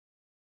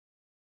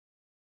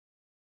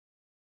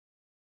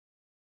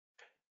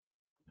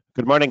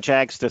Good morning,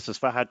 Jags. This is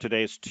Fahad.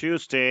 Today is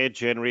Tuesday,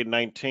 January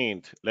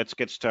 19th. Let's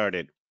get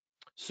started.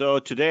 So,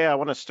 today I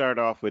want to start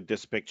off with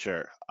this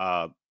picture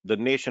the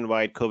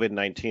nationwide COVID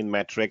 19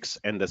 metrics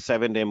and the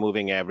 7 day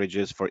moving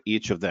averages for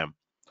each of them.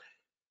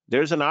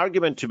 There's an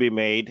argument to be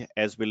made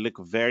as we look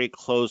very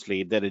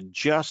closely that in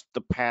just the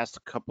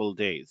past couple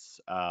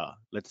days,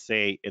 let's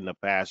say in the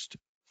past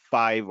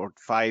 5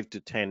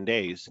 to 10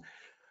 days,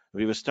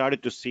 we've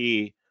started to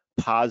see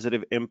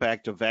positive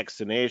impact of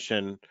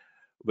vaccination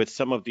with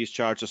some of these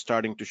charts are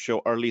starting to show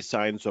early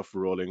signs of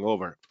rolling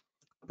over.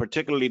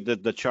 Particularly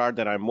the chart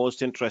that I'm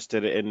most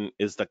interested in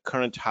is the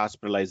current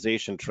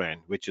hospitalization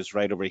trend, which is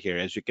right over here.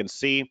 As you can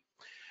see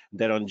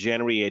that on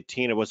January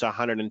 18, it was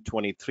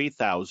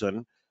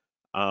 123,000,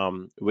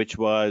 which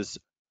was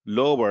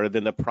lower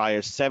than the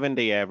prior 7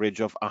 day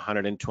average of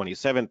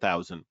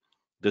 127,000.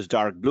 This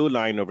dark blue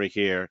line over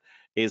here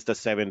is the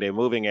 7 day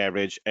moving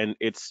average, and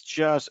it's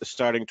just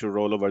starting to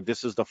roll over.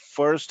 This is the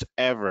first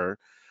ever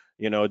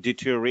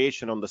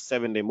deterioration on the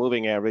 7 day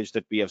moving average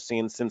that we have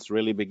seen since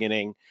really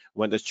beginning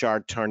when this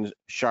chart turned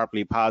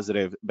sharply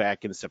positive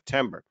back in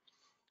September.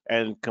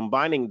 And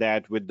combining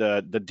that with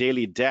the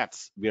daily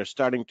deaths, we are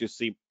starting to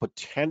see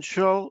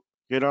potential,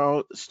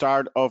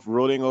 start of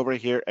rolling over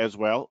here as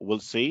well. We'll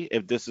see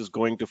if this is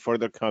going to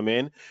further come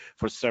in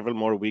for several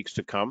more weeks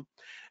to come.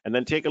 And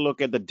then take a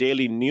look at the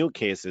daily new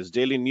cases.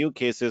 Daily new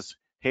cases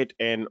hit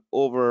an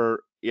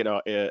over,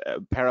 a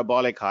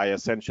parabolic high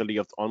essentially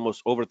of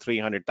almost over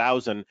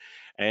 300,000,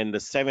 and the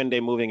 7 day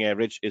moving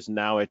average is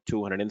now at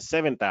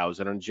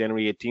 207,000. On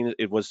January 18th,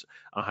 it was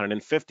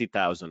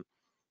 150,000.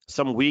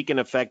 Some weekend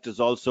effect is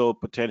also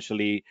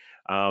potentially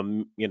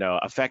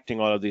affecting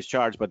all of these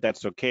charts, but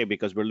that's okay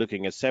because we're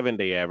looking at 7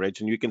 day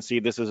average, and you can see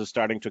this is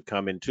starting to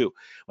come in too.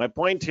 My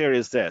point here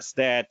is this,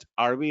 that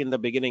are we in the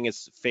beginning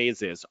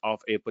phases of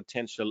a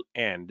potential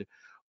end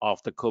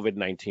of the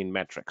COVID-19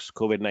 metrics,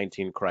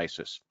 COVID-19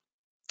 crisis?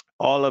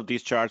 All of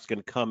these charts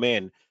can come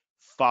in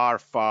far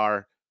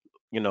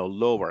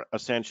lower.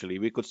 Essentially,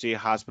 we could see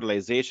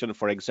hospitalization,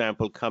 for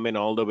example, come in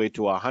all the way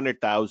to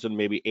 100,000,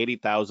 maybe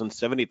 80,000,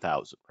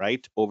 70,000,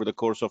 right, over the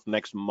course of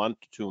next month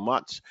to 2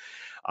 months,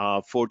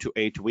 4 to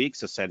 8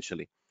 weeks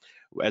essentially.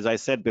 As I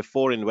said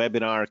before in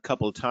webinar a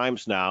couple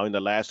times now in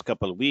the last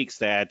couple of weeks,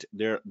 that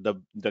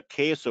the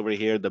case over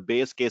here, the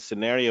base case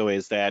scenario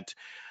is that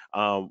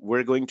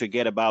we're going to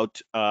get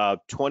about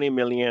 20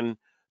 million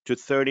to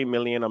 30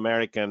 million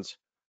Americans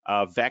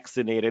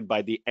vaccinated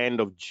by the end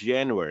of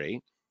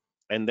January.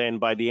 And then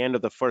by the end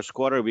of the first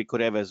quarter, we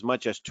could have as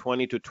much as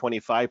 20 to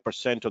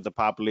 25% of the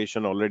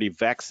population already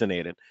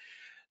vaccinated.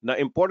 Now,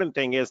 important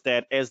thing is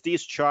that as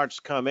these charts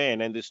come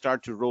in and they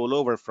start to roll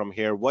over from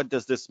here, what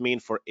does this mean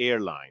for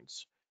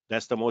airlines?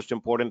 That's the most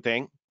important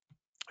thing.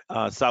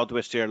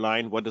 Southwest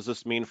Airline, what does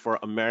this mean for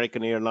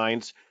American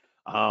Airlines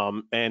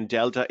and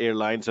Delta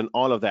Airlines and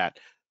all of that?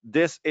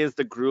 This is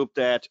the group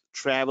that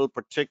travel,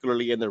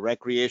 particularly in the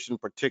recreation,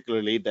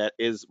 particularly that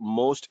is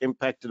most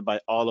impacted by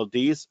all of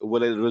these.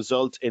 Will it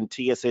result in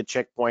TSA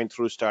checkpoint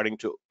through starting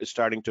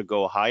to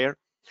go higher?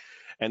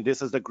 And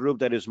this is the group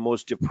that is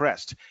most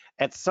depressed.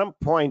 At some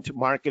point,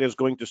 market is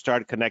going to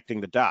start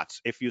connecting the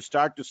dots. If you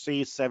start to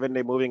see 7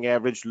 day moving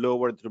average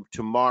lower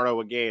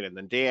tomorrow again, and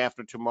then day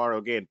after tomorrow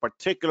again,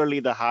 particularly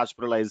the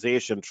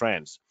hospitalization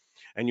trends,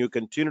 and you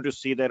continue to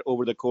see that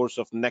over the course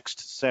of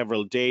next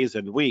several days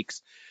and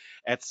weeks,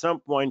 at some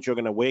point you're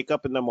going to wake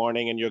up in the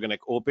morning and you're going to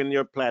open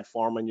your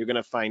platform and you're going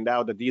to find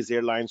out that these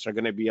airlines are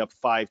going to be up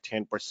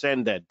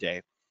 5-10% that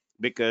day,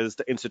 because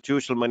the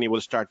institutional money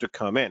will start to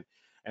come in,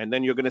 and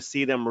then you're going to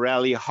see them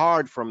rally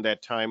hard from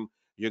that time.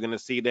 You're going to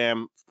see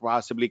them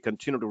possibly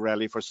continue to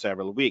rally for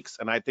several weeks.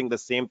 And I think the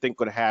same thing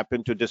could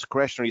happen to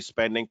discretionary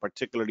spending,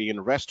 particularly in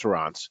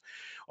restaurants,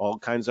 all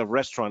kinds of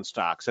restaurant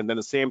stocks. And then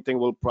the same thing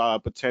will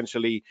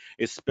potentially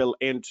spill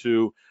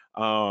into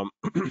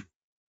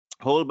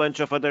whole bunch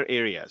of other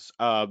areas.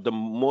 The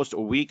most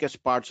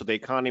weakest parts of the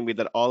economy,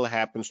 that all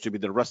happens to be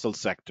the Russell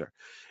sector.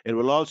 It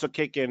will also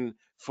kick in,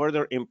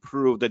 further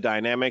improve the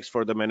dynamics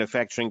for the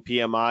manufacturing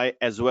PMI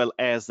as well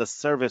as the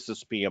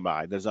services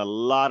PMI. There's a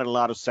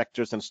lot of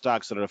sectors and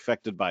stocks that are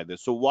affected by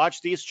this. So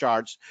watch these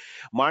charts.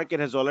 Market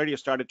has already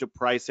started to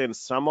price in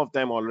some of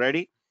them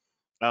already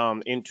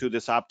into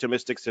this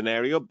optimistic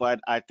scenario,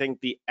 but I think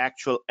the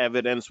actual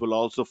evidence will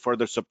also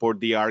further support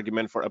the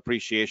argument for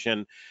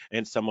appreciation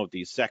in some of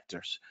these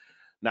sectors.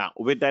 Now,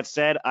 with that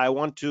said, I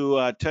want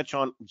to touch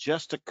on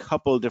just a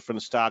couple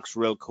different stocks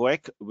real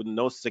quick, with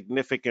no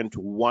significant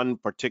one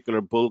particular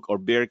bulk or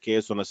bear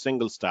case on a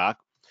single stock.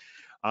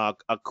 A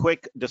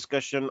quick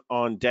discussion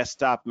on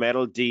Desktop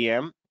Metal,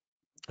 DM.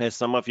 As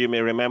some of you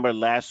may remember,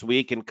 last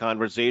week in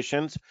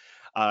conversations,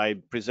 I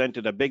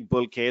presented a big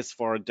bull case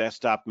for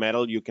Desktop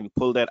Metal. You can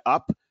pull that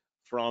up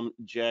from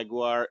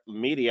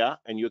JaguarMedia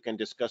and you can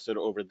discuss it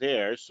over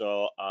there.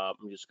 So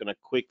I'm just going to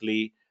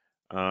quickly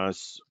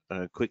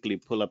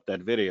pull up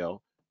that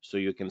video so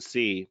you can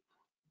see.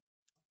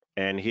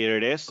 And here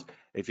it is.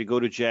 If you go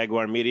to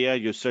JaguarMedia,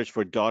 you search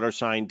for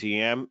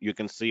 $DM, you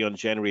can see on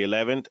January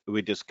 11th,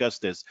 we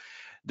discussed this.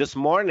 This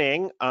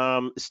morning,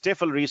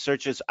 Stifel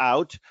research is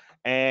out,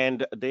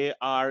 and they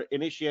are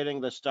initiating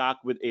the stock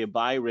with a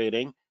buy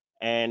rating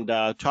and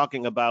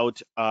talking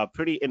about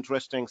pretty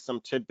interesting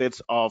some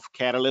tidbits of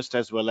catalyst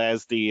as well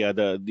as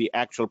the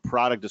actual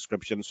product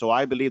description. So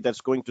I believe that's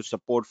going to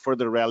support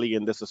further rally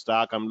in this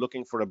stock. I'm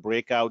looking for a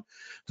breakout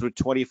through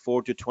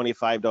 $24 to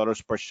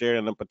 $25 per share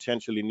and a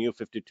potentially new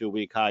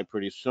 52-week high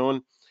pretty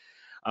soon.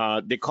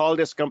 They call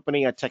this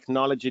company a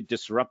technology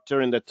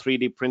disruptor in the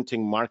 3D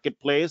printing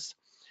marketplace.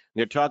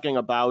 They're talking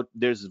about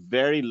there's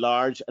very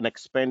large and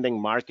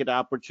expanding market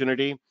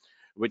opportunity,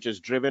 which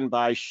is driven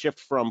by shift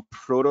from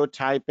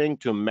prototyping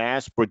to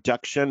mass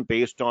production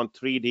based on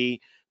 3D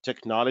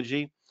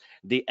technology.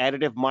 The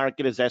additive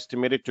market is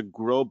estimated to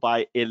grow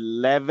by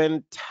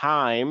 11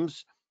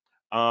 times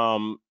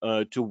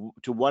to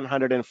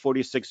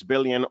 146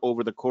 billion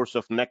over the course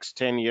of next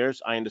 10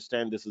 years. I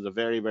understand this is a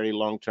very, very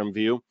long-term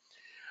view.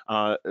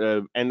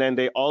 And then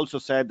they also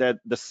said that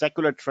the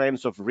secular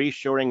trends of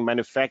reshoring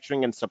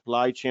manufacturing and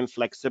supply chain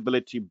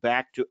flexibility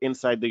back to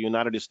inside the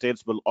United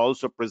States will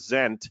also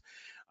present,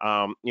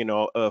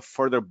 a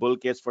further bull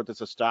case for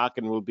this stock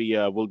and will be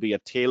a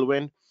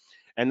tailwind.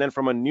 And then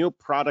from a new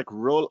product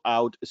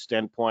rollout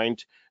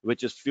standpoint,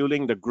 which is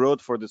fueling the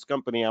growth for this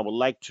company, I would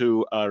like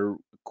to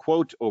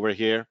quote over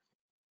here.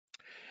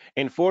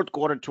 In fourth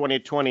quarter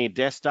 2020,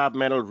 Desktop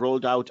Metal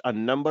rolled out a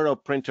number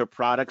of printer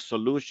product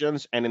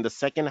solutions, and in the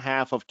second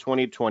half of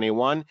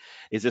 2021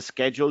 is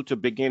scheduled to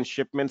begin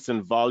shipments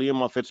in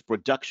volume of its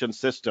production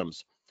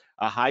systems,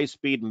 a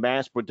high-speed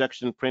mass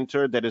production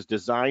printer that is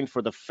designed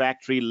for the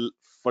factory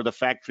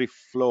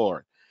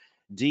floor.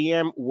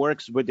 DM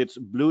works with its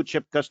blue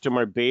chip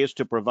customer base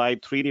to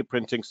provide 3D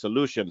printing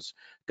solutions.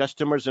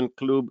 Customers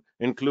include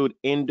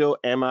Indo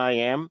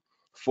MIM,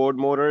 Ford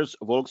Motors,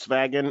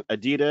 Volkswagen,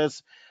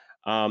 Adidas,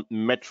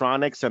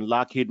 Medtronic, and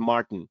Lockheed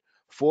Martin.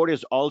 Ford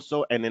is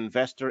also an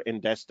investor in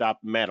Desktop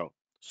Metal.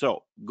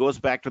 So goes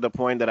back to the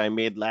point that I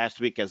made last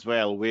week as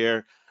well,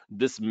 where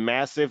this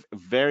massive,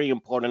 very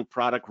important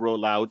product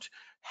rollout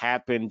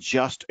happened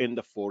just in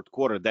the fourth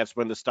quarter. That's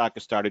when the stock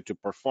started to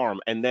perform.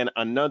 And then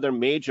another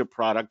major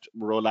product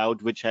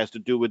rollout, which has to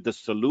do with the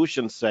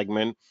solution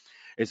segment,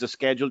 is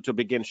scheduled to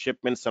begin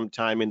shipment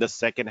sometime in the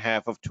second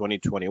half of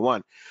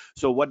 2021.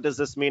 So what does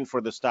this mean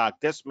for the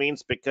stock? This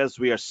means because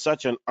we are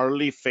such an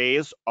early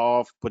phase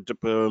of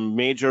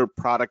major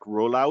product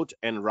rollout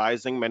and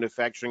rising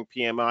manufacturing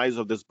PMIs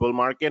of this bull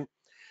market,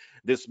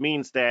 this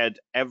means that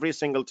every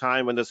single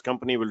time when this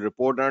company will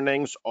report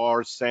earnings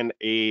or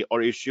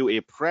issue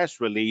a press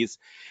release,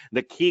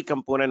 the key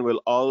component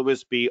will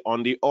always be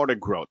on the order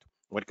growth.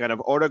 What kind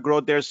of order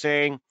growth they're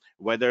saying,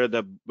 whether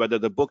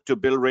the book to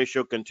bill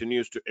ratio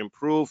continues to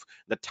improve,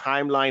 the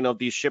timeline of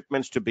these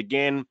shipments to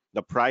begin,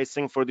 the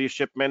pricing for these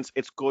shipments,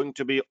 it's going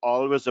to be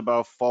always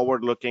about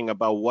forward looking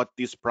about what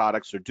these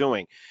products are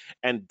doing.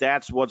 And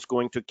that's what's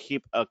going to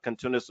keep a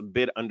continuous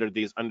bid under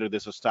this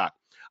stock.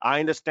 I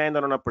understand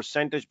that on a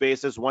percentage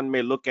basis, one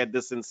may look at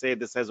this and say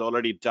this has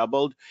already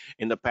doubled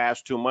in the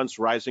past 2 months,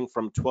 rising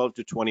from 12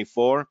 to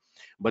 24.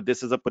 But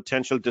this is a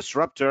potential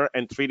disruptor,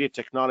 and 3D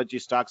technology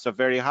stocks are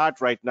very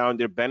hot right now, and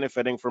they're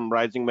benefiting from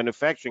rising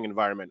manufacturing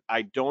environment.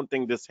 I don't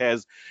think this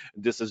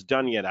is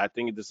done yet. I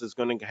think this is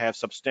going to have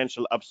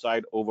substantial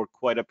upside over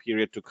quite a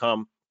period to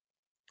come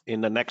in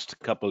the next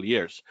couple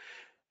years.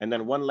 And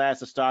then one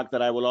last stock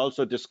that I will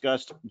also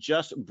discuss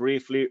just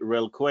briefly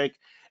real quick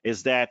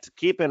is that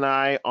keep an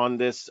eye on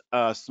this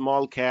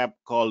small cap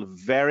called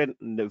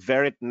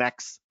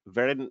Veritnex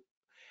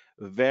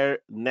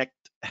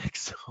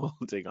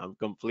Holding. I'm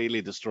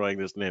completely destroying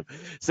this name.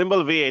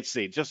 Symbol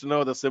VHC. Just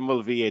know the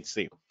symbol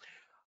VHC.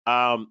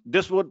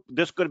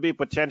 This could be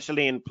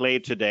potentially in play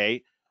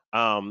today.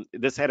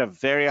 This had a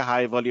very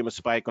high volume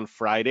spike on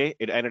Friday.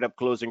 It ended up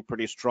closing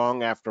pretty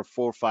strong after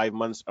 4 or 5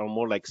 months, or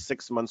more like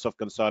 6 months of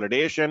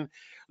consolidation.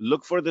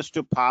 Look for this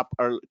to pop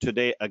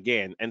today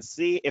again and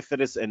see if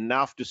it is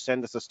enough to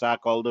send this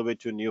stock all the way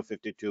to a new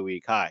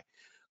 52-week high.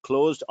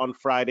 Closed on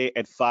Friday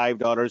at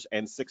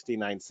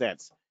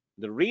 $5.69.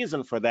 The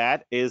reason for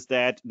that is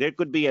that there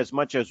could be as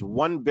much as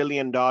 $1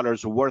 billion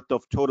worth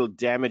of total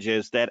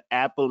damages that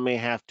Apple may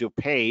have to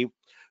pay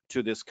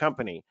to this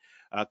company.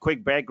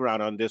 Quick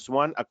background on this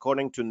one.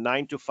 According to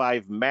 9 to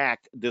 5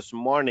 Mac this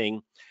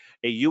morning,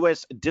 a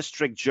U.S.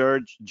 District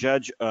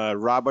Judge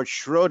Robert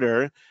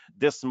Schroeder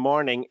this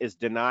morning is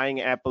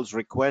denying Apple's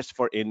request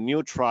for a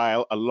new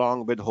trial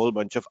along with a whole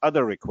bunch of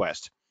other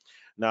requests.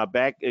 Now,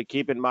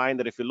 keep in mind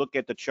that if you look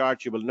at the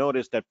chart, you will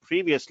notice that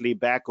previously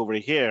back over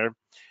here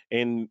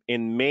in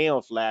May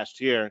of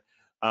last year,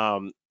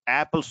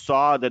 Apple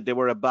saw that they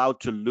were about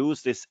to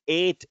lose this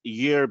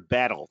 8-year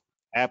battle.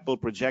 Apple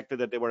projected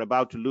that they were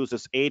about to lose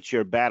this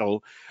 8-year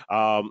battle,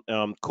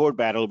 court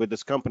battle with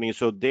this company.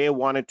 So they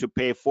wanted to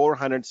pay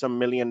 $400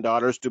 million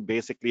to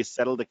basically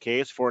settle the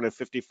case,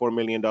 $454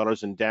 million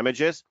in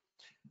damages.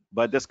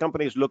 But this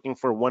company is looking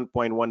for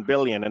 1.1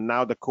 billion, and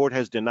now the court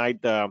has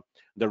denied the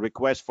the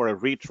request for a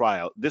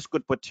retrial. This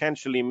could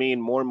potentially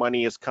mean more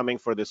money is coming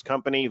for this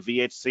company,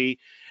 VHC,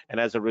 and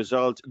as a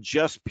result,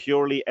 just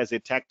purely as a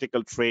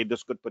tactical trade,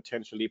 this could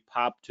potentially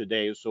pop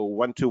today. So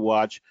one to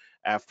watch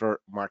after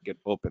market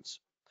opens.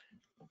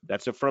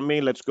 That's it from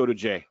me. Let's go to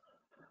Jay.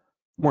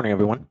 Morning,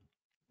 everyone.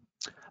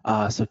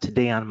 So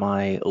today on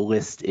my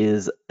list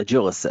is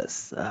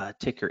AGYS,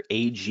 ticker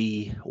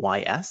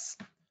AGYS.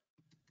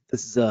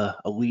 This is a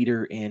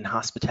leader in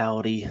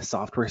hospitality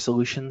software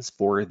solutions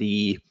for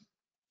the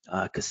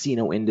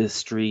casino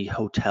industry,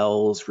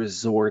 hotels,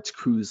 resorts,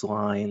 cruise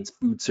lines,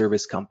 food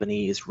service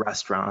companies,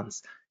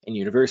 restaurants, and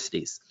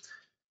universities.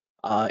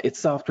 Its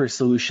software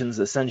solutions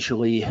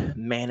essentially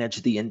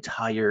manage the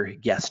entire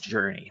guest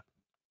journey.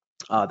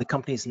 The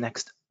company's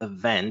next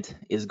event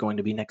is going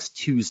to be next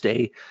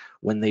Tuesday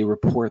when they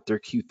report their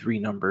Q3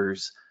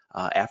 numbers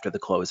after the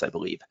close, I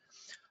believe.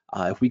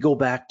 If we go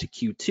back to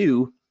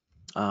Q2,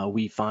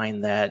 we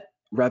find that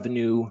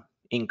revenue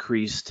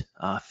increased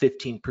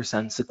 15%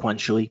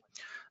 sequentially.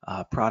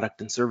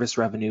 Product and service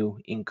revenue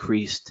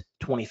increased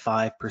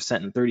 25%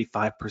 and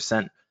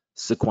 35%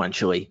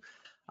 sequentially.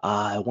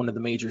 One of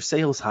the major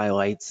sales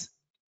highlights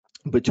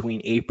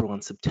between April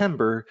and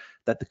September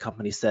that the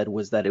company said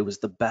was that it was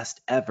the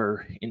best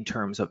ever in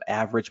terms of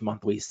average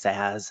monthly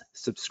SaaS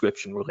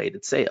subscription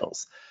related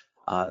sales.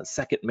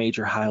 Second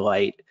major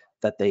highlight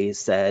that they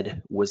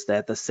said was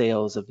that the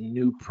sales of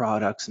new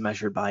products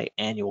measured by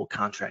annual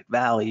contract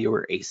value,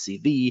 or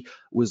ACV,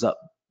 was up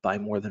by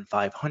more than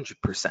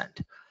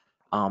 500%.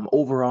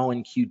 Overall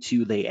in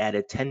Q2, they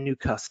added 10 new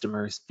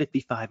customers,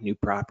 55 new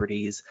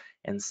properties,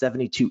 and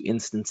 72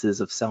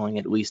 instances of selling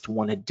at least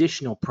one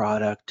additional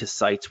product to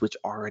sites which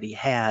already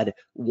had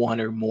one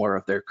or more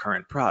of their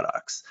current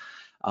products.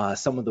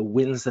 Some of the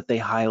wins that they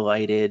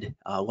highlighted,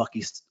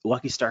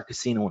 Lucky Star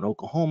Casino in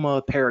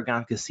Oklahoma,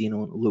 Paragon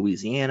Casino in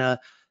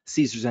Louisiana,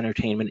 Caesars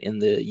Entertainment in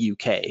the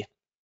UK.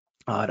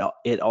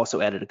 It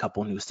also added a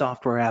couple new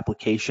software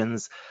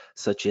applications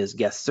such as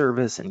Guest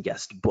Service and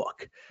Guest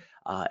Book.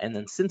 And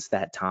then since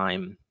that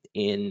time,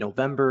 in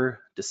November,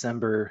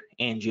 December,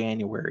 and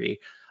January,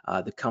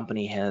 the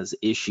company has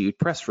issued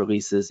press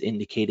releases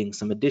indicating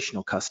some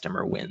additional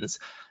customer wins,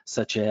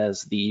 such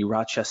as the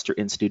Rochester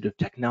Institute of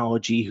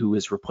Technology, who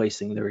is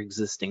replacing their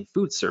existing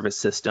food service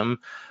system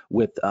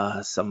with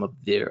some of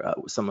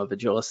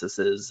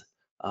AGYS's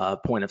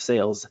point of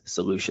sales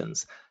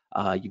solutions.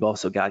 You've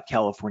also got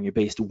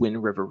California-based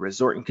Wind River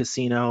Resort and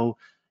Casino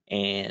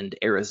and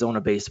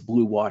Arizona-based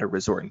Blue Water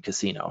Resort and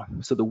Casino.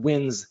 So the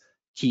wins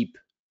keep,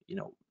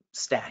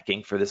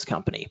 stacking for this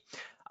company.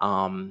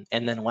 And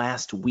then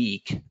last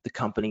week, the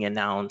company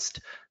announced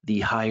the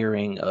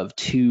hiring of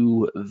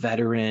 2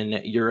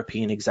 veteran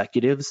European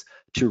executives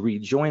to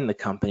rejoin the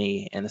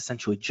company and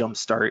essentially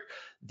jumpstart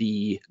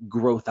the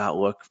growth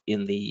outlook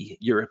in the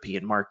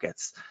European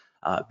markets.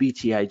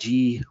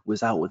 BTIG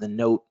was out with a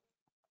note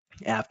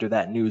after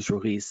that news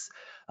release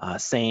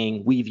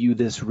saying, "We view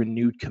this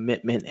renewed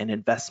commitment and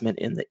investment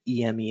in the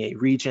EMEA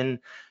region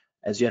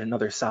as yet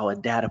another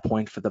solid data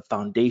point for the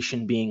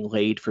foundation being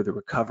laid for the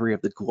recovery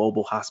of the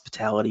global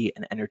hospitality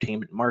and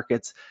entertainment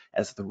markets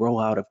as the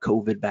rollout of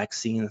COVID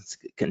vaccines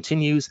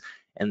continues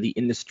and the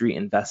industry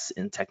invests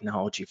in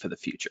technology for the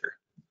future."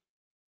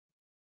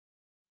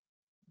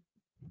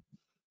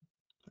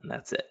 And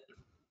that's it.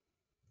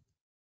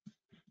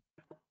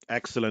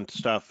 Excellent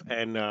stuff,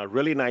 and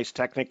really nice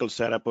technical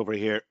setup over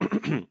here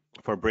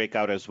for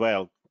breakout as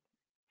well.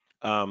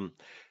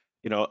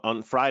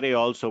 On Friday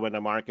also, when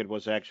the market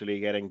was actually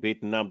getting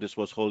beaten up, this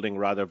was holding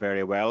rather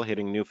very well,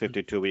 hitting new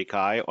 52-week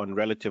high on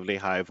relatively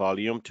high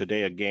volume.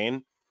 Today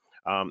again,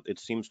 it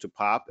seems to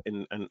pop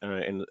in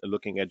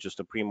looking at just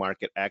the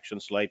pre-market action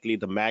slightly.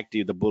 The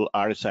MACD, the bull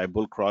RSI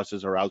bull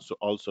crosses are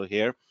also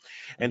here.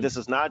 And this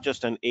is not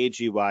just an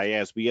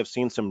AGYS. We have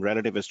seen some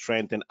relative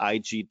strength in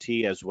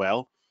IGT as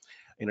well,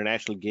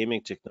 International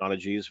Gaming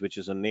Technologies, which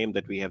is a name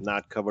that we have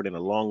not covered in a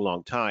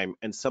long time,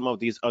 and some of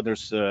these other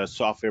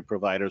software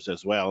providers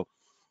as well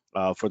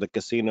for the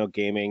casino,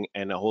 gaming,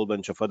 and a whole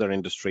bunch of other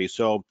industries.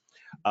 So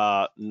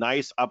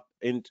nice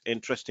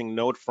interesting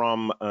note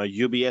from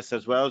UBS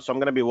as well. So I'm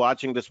going to be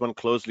watching this one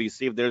closely,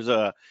 see if there's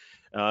a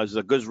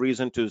good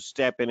reason to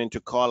step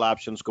into call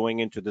options going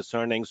into this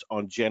earnings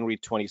on January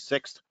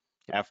 26th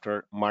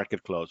after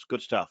market close.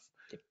 Good stuff.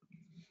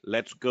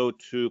 Let's go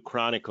to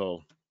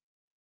Chronicle.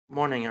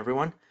 Morning,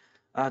 everyone.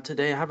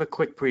 Today I have a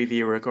quick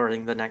preview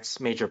regarding the next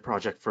major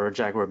project for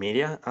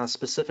JaguarMedia.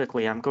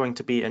 Specifically, I'm going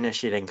to be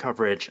initiating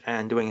coverage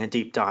and doing a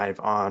deep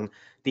dive on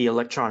the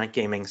electronic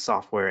gaming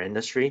software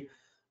industry.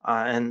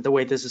 And the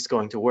way this is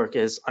going to work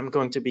is I'm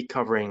going to be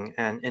covering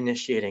and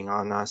initiating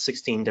on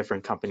 16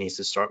 different companies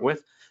to start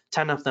with.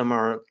 10 of them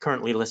are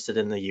currently listed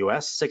in the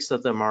US, 6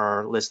 of them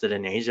are listed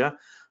in Asia.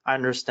 I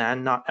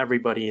understand not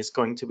everybody is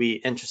going to be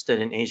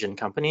interested in Asian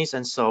companies,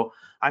 and so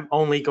I'm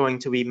only going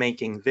to be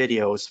making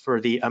videos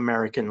for the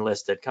American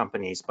listed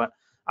companies, but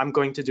I'm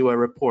going to do a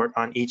report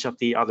on each of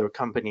the other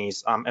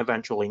companies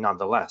eventually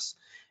nonetheless.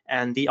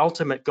 And the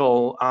ultimate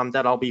goal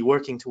that I'll be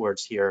working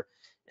towards here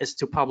is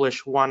to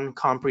publish one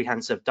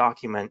comprehensive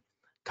document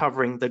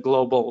covering the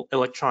global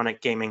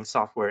electronic gaming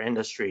software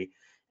industry.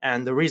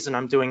 And the reason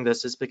I'm doing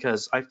this is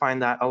because I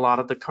find that a lot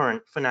of the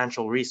current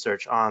financial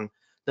research on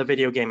the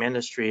video game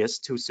industry is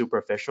too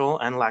superficial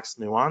and lacks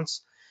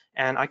nuance.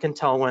 And I can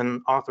tell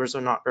when authors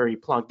are not very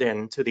plugged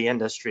in to the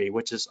industry,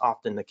 which is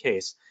often the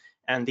case.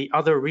 And the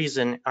other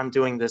reason I'm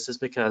doing this is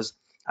because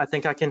I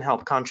think I can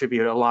help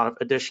contribute a lot of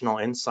additional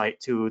insight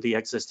to the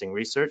existing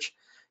research,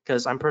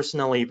 because I'm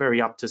personally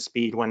very up to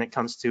speed when it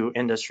comes to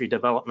industry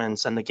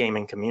developments and the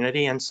gaming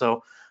community. And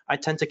so I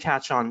tend to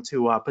catch on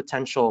to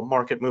potential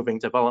market moving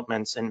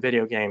developments in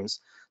video games,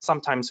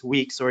 sometimes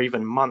weeks or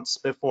even months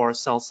before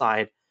sell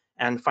side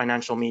and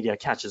financial media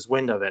catches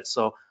wind of it.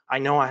 So I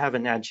know I have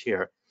an edge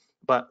here.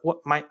 But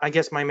I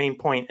guess my main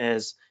point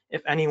is,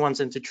 if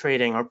anyone's into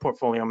trading or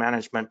portfolio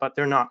management, but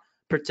they're not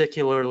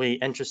particularly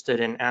interested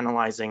in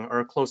analyzing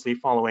or closely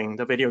following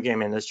the video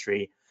game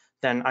industry,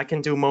 then I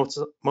can do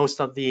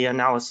most of the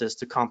analysis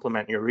to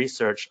complement your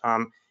research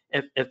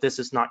if this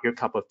is not your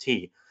cup of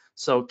tea.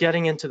 So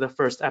getting into the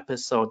first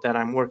episode that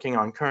I'm working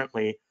on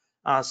currently.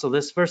 So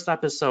this first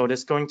episode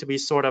is going to be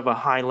sort of a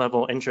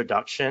high-level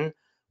introduction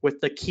with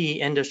the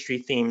key industry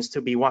themes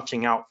to be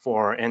watching out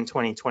for in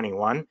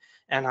 2021.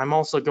 And I'm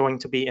also going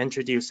to be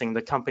introducing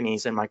the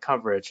companies in my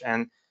coverage.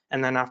 And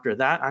then after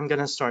that, I'm going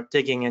to start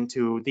digging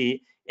into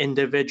the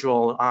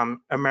individual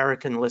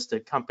American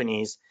listed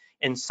companies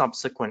in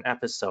subsequent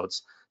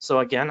episodes. So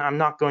again, I'm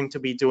not going to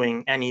be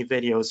doing any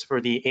videos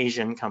for the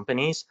Asian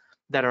companies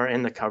that are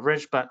in the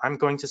coverage, but I'm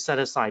going to set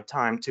aside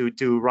time to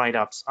do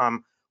write-ups,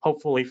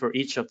 hopefully for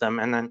each of them,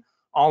 and then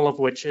all of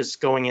which is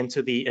going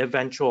into the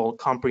eventual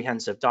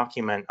comprehensive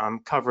document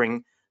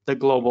covering the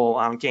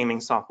global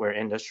gaming software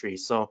industry.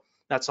 So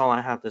that's all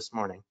I have this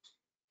morning.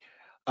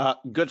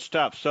 Good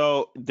stuff.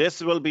 So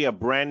this will be a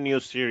brand new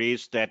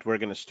series that we're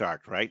going to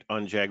start, right,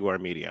 on Jaguar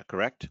Media,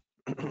 correct?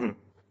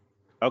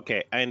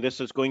 Okay, and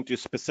this is going to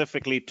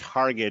specifically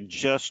target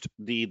just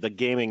the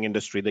gaming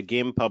industry, the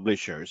game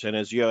publishers. And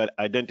as you had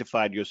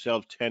identified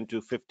yourself, 10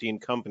 to 15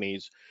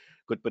 companies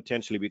could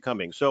potentially be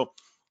coming. So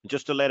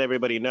just to let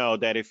everybody know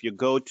that if you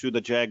go to the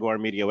Jaguar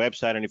Media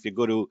website and if you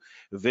go to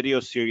video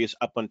series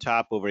up on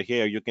top over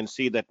here, you can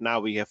see that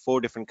now we have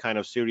 4 different kind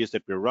of series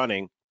that we're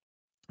running.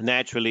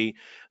 Naturally,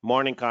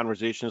 morning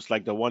conversations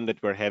like the one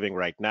that we're having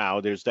right now,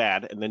 there's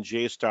that. And then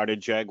Jay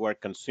started Jaguar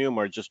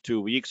Consumer just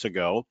 2 weeks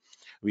ago.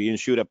 We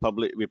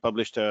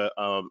published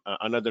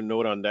another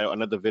note on that,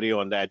 another video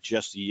on that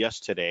just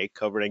yesterday,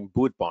 covering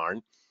Boot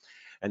Barn.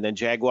 And then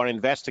Jaguar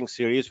Investing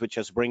Series, which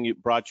has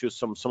brought you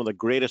some of the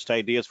greatest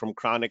ideas from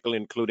Chronicle,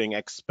 including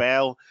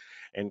XPEL,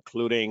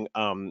 including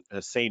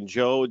St.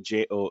 Joe,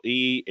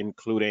 JOE,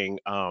 including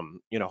a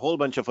whole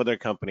bunch of other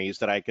companies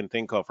that I can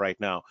think of right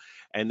now.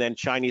 And then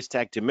Chinese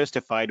Tech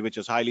Demystified, which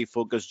is highly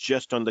focused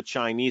just on the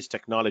Chinese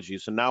technology.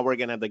 So now we're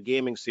going to have the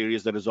gaming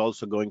series that is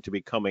also going to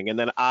be coming. And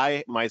then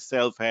I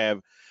myself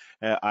have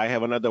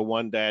another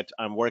one that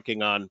I'm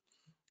working on.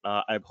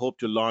 I hope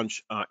to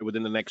launch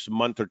within the next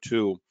month or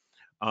two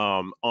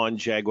on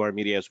Jaguar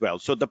Media as well.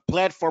 So the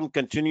platform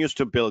continues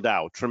to build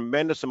out.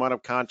 Tremendous amount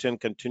of content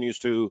continues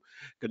to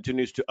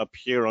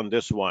appear on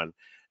this one.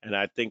 And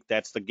I think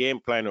that's the game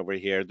plan over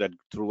here, that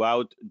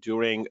throughout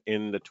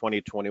in the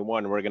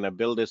 2021, we're going to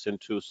build this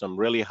into some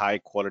really high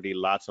quality,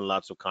 lots and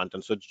lots of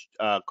content. So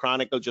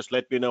Chronicle, just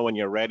let me know when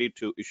you're ready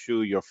to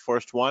issue your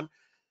first one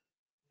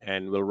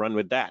and we'll run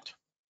with that.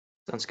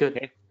 Sounds good.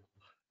 Okay.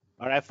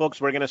 All right, folks,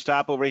 we're going to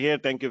stop over here.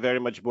 Thank you very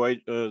much,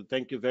 Boyd.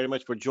 Thank you very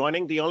much for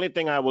joining. The only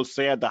thing I will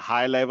say at the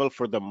high level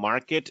for the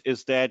market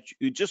is that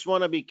you just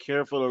want to be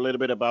careful a little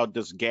bit about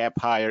this gap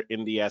higher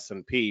in the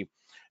S&P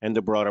and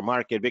the broader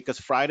market, because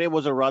Friday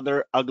was a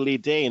rather ugly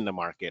day in the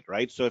market,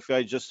 right? So if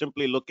I just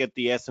simply look at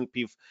the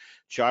S&P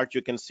chart,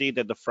 you can see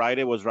that the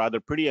Friday was rather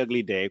pretty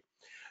ugly day.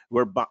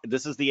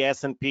 This is the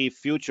S&P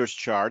futures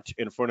chart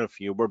in front of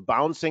you. We're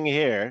bouncing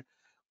here,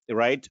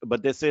 right?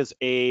 But this is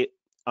a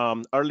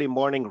early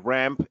morning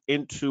ramp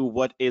into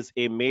what is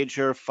a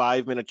major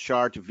 5-minute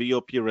chart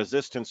VOP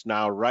resistance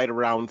now, right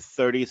around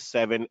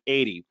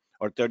 3780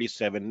 or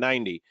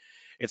 3790.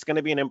 It's going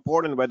to be an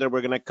important whether we're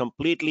going to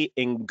completely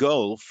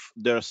engulf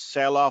the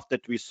sell-off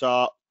that we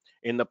saw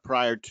in the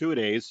prior 2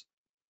 days,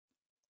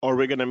 or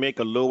we're going to make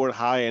a lower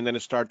high and then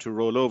start to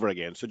roll over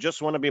again. So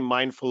just want to be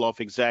mindful of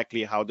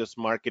exactly how this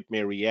market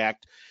may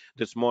react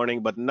this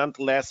morning. But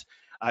nonetheless,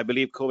 I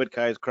believe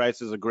COVID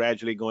crisis are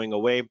gradually going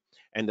away,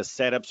 and the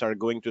setups are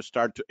going to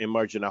start to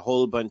emerge in a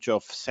whole bunch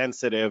of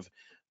sensitive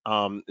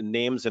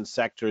names and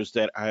sectors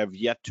that have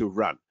yet to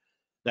run.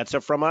 That's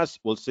it from us.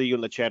 We'll see you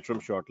in the chat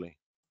room shortly.